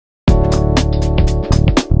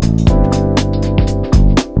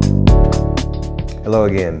Hello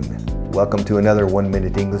again. Welcome to another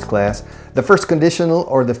 1-minute English class. The first conditional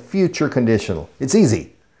or the future conditional. It's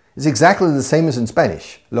easy. It's exactly the same as in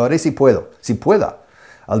Spanish. Lo haré si puedo. Si pueda.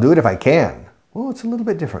 I'll do it if I can. Oh, it's a little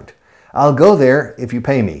bit different. I'll go there if you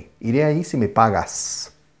pay me. Iré allí si me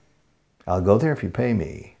pagas. I'll go there if you pay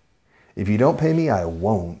me. If you don't pay me, I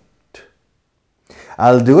won't.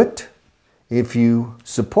 I'll do it if you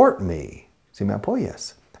support me. Si me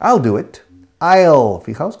apoyas. I'll do it.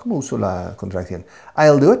 Fijaos cómo uso la contracción.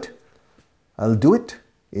 I'll do it. I'll do it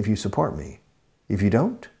if you support me. If you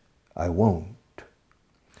don't, I won't.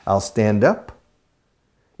 I'll stand up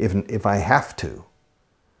if I have to.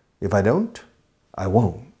 If I don't, I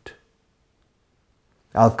won't.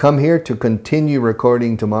 I'll come here to continue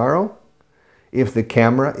recording tomorrow if the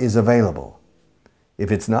camera is available.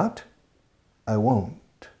 If it's not, I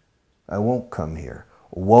won't. I won't come here.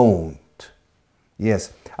 Won't.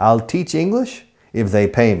 Yes, I'll teach English if they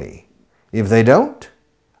pay me. If they don't,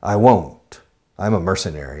 I won't. I'm a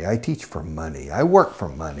mercenary. I teach for money. I work for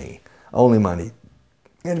money. Only money.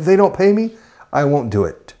 And if they don't pay me, I won't do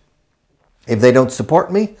it. If they don't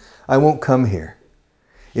support me, I won't come here.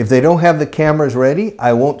 If they don't have the cameras ready,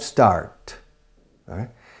 I won't start. All right?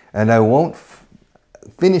 And I won't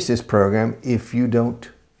finish this program if you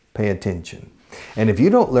don't pay attention. And if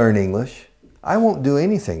you don't learn English, I won't do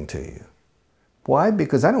anything to you. Why?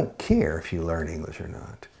 Because I don't care if you learn English or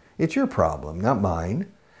not. It's your problem, not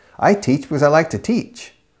mine. I teach because I like to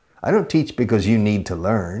teach. I don't teach because you need to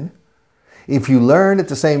learn. If you learn at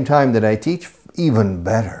the same time that I teach, even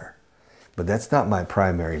better. But that's not my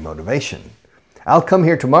primary motivation. I'll come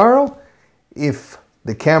here tomorrow if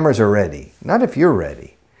the cameras are ready, not if you're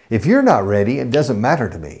ready. If you're not ready, it doesn't matter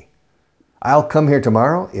to me. I'll come here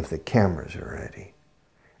tomorrow if the cameras are ready.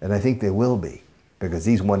 And I think they will be, because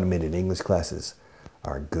these 1-minute English classes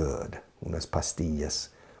are good. Unas pastillas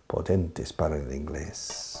potentes para el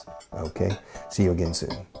inglés. Okay? See you again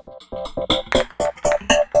soon.